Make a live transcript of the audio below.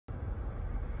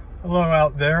Hello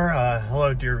out there,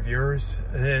 hello dear viewers.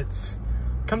 It's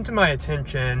come to my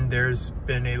attention there's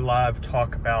been a lot of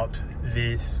talk about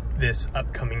this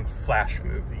upcoming Flash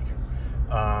movie.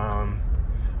 A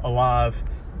lot of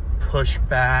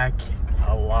pushback,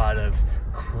 a lot of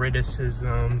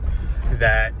criticism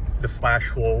that the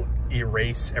Flash will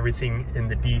erase everything in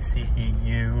the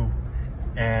DCEU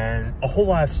and a whole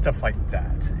lot of stuff like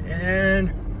that.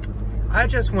 And I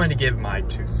just wanted to give my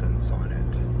 2 cents on it.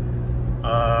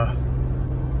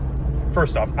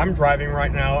 First off, I'm driving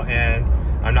right now and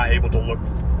I'm not able to look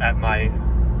at my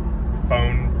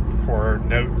phone for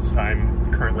notes.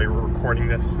 I'm currently recording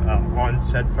this on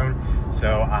said phone,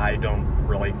 so I'm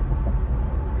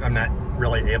not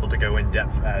really able to go in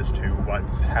depth as to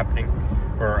what's happening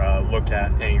or look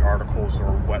at any articles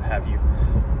or what have you.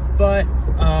 But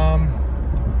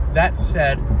that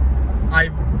said, I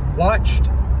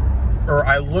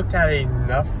looked at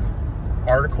enough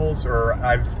articles, or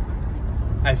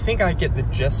I think I get the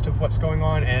gist of what's going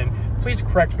on, and please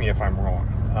correct me if I'm wrong,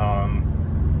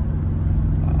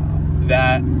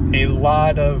 that a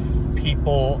lot of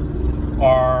people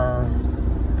are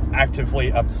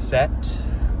actively upset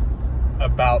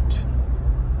about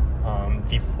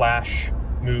the Flash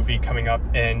movie coming up,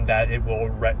 and that it will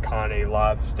retcon a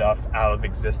lot of stuff out of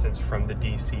existence from the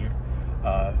DC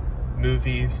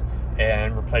movies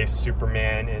and replace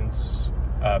Superman and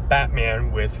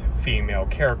Batman with female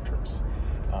characters.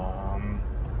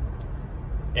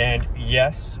 And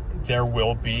yes, there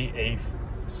will be a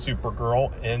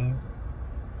Supergirl in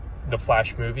the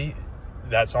Flash movie.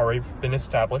 That's already been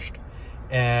established.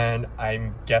 And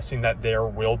I'm guessing that there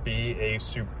will be a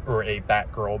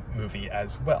Batgirl movie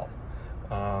as well.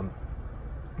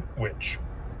 Which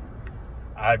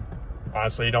I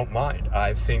honestly don't mind.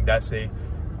 I think that's a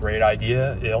great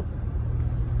idea.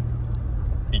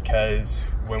 Because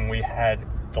when we had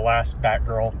the last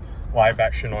Batgirl live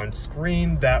action on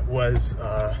screen, that was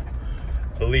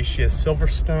Alicia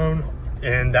Silverstone,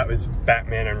 and that was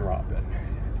Batman and Robin.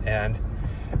 And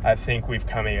I think we've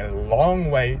come a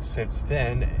long way since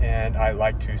then, and I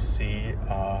like to see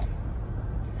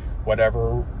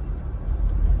whatever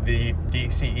the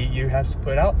DCEU has to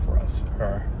put out for us,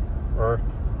 or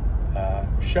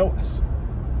show us.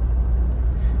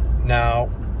 Now,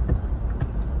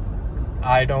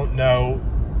 I don't know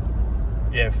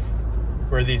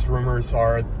where these rumors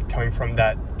are coming from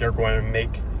that they're going to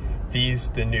make these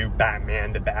the new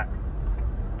Batman, the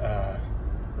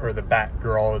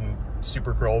Batgirl, and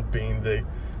Supergirl being the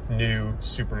new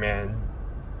Superman,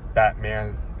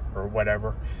 Batman, or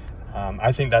whatever.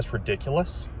 I think that's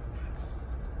ridiculous.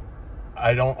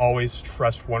 I don't always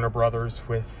trust Warner Brothers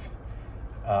with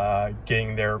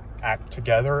getting their act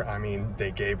together. I mean,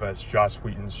 they gave us Joss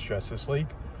Whedon's Justice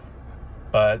League,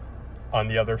 but on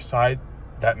the other side,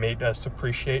 that made us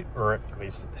appreciate, or at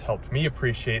least helped me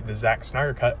appreciate, the Zack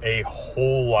Snyder cut a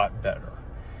whole lot better.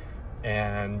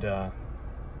 And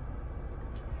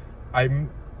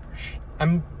I'm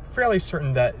fairly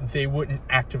certain that they wouldn't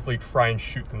actively try and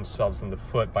shoot themselves in the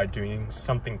foot by doing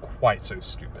something quite so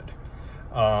stupid.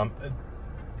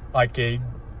 Like a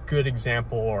good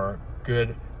example, or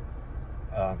good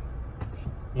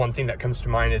one thing that comes to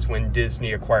mind is when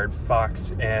Disney acquired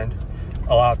Fox, and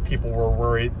a lot of people were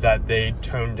worried that they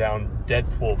toned down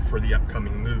Deadpool for the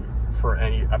upcoming movie, for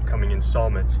any upcoming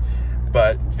installments,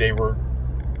 but we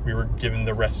were given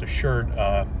the rest assured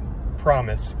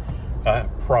promise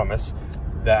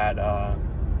that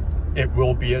it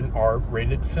will be an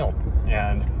R-rated film.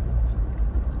 And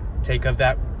take of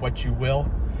that what you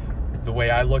will. The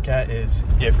way I look at it is,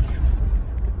 if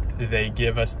they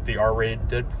give us the R-rated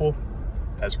Deadpool,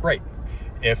 that's great.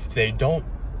 If they don't,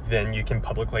 then you can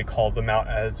publicly call them out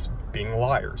as being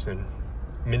liars and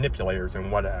manipulators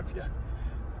and what have you.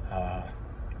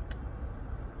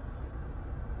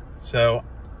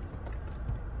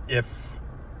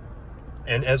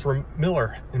 And Ezra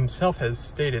Miller himself has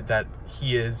stated that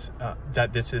he is,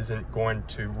 that this isn't going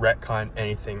to retcon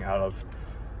anything out of,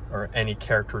 or any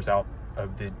characters out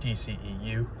of the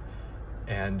DCEU.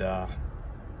 And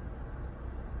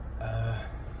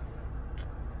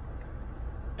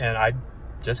I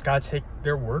just gotta take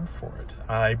their word for it.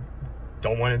 I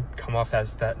don't want to come off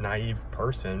as that naive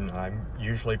person. I'm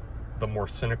usually the more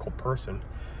cynical person,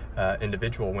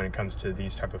 individual when it comes to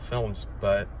these type of films,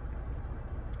 but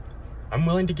I'm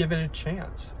willing to give it a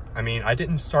chance. I mean, I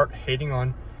didn't start hating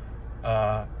on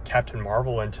Captain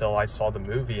Marvel until I saw the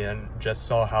movie and just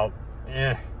saw how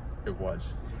it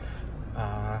was.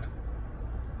 I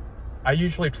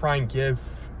usually try and give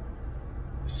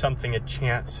something a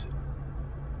chance,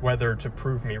 whether to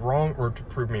prove me wrong or to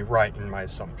prove me right in my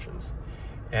assumptions.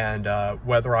 And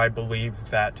whether I believe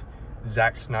that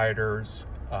Zack Snyder's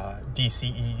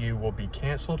DCEU will be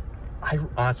canceled, I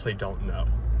honestly don't know.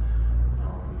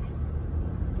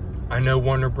 I know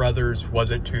Warner Brothers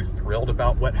wasn't too thrilled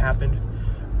about what happened,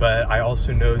 but I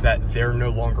also know that they're no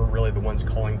longer really the ones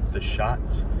calling the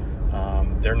shots.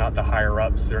 They're not the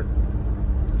higher-ups.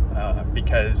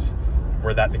 Because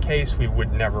were that the case, we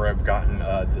would never have gotten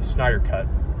the Snyder Cut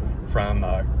from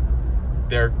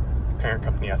their parent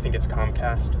company. I think it's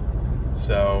Comcast.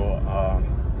 So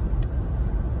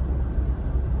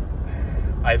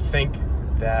I think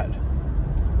that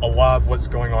a lot of what's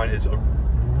going on is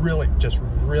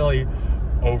really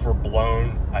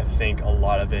overblown. I think a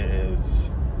lot of it is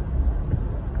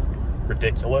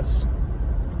ridiculous,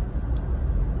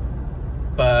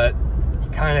 but you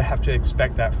kind of have to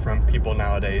expect that from people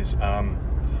nowadays,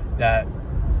 that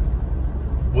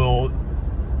will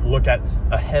look at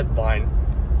a headline,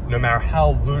 no matter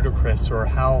how ludicrous or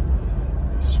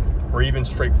even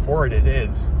straightforward it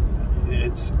is.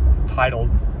 It's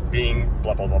titled being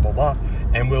blah blah blah blah blah,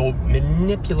 and we'll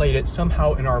manipulate it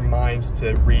somehow in our minds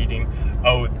to reading,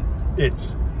 oh,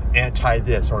 it's anti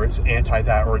this, or it's anti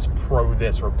that, or it's pro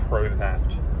this or pro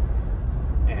that.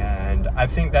 And I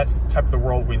think that's the type of the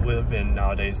world we live in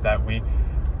nowadays, that we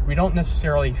don't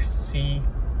necessarily see,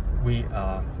 we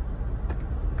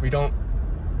don't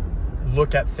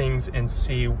look at things and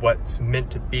see what's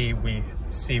meant to be. We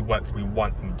see what we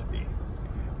want them to be.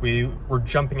 We're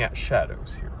jumping at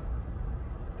shadows here.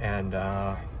 And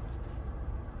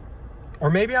or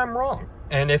maybe I'm wrong.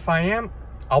 And if I am,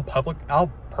 I'll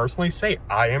personally say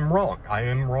I am wrong. I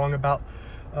am wrong about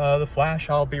The Flash.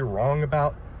 I'll be wrong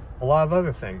about a lot of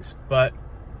other things, but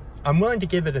I'm willing to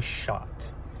give it a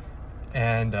shot.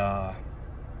 And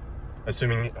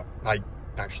assuming I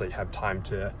actually have time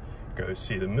to go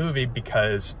see the movie,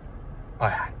 because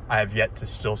I have yet to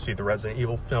still see the Resident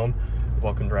Evil film,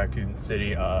 Welcome to Raccoon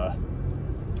City,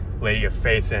 Lady of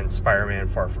Faith, and Spider-Man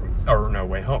No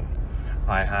Way Home.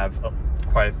 I have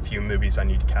quite a few movies I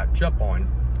need to catch up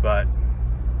on, but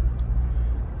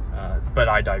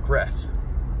I digress.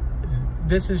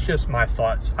 This is just my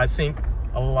thoughts. I think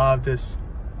a lot of this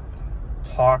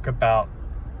talk about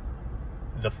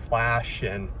the Flash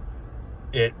and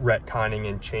it retconning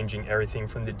and changing everything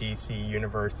from the DC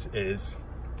universe is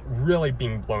really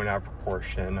being blown out of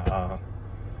proportion.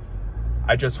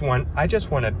 I just want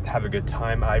to have a good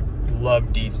time. I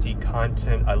love DC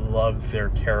content. I love their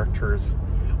characters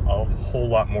a whole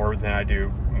lot more than I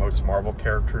do most Marvel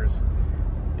characters,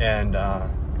 and I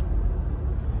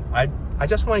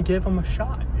just want to give them a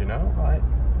shot. You know,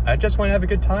 I just want to have a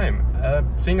good time.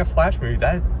 Seeing a Flash movie,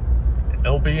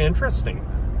 it'll be interesting.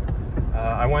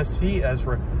 I want to see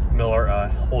Ezra Miller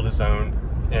hold his own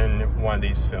in one of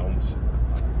these films.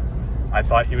 I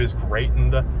thought he was great in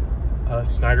the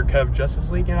Snyder Cut of Justice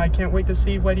League, and I can't wait to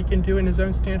see what he can do in his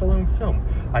own standalone film.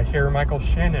 I hear Michael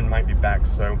Shannon might be back,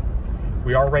 so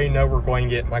we already know we're going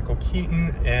to get Michael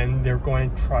Keaton, and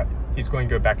he's going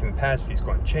to go back in the past, he's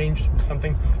going to change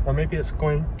something, or maybe it's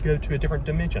going to go to a different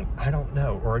dimension. I don't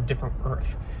know, or a different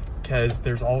Earth, because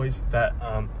there's always that,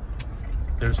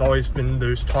 there's always been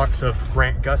those talks of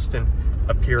Grant Gustin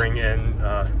appearing in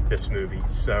this movie.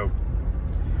 So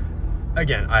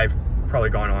again, I've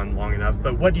probably gone on long enough,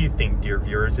 but what do you think, dear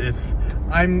viewers? If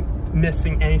I'm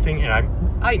missing anything, and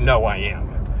I know I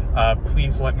am,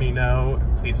 please let me know.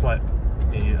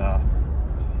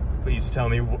 Please tell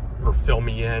me or fill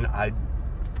me in. I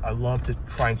love to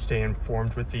try and stay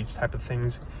informed with these type of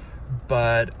things,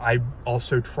 but I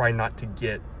also try not to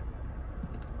get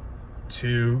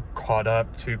too caught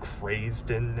up, too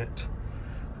crazed in it.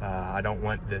 I don't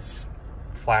want this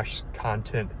Flash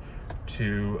content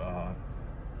to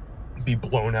be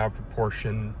blown out of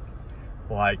proportion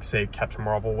like, say, Captain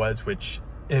Marvel was, which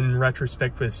in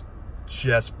retrospect was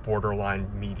just borderline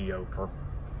mediocre,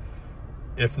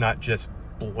 if not just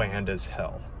bland as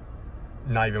hell.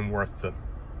 Not even worth the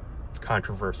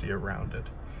controversy around it.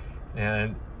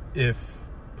 And if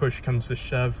push comes to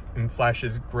shove and Flash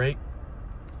is great,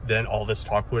 then all this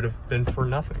talk would have been for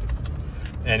nothing.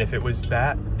 And if it was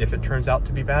bad, if it turns out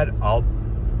to be bad, I'll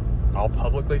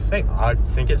publicly say I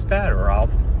think it's bad, or I'll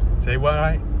say what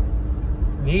I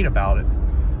need about it.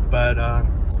 But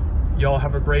y'all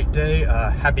have a great day.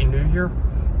 Happy New Year,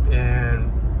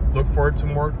 and look forward to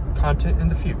more content in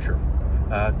the future.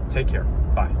 Take care.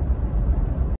 Bye.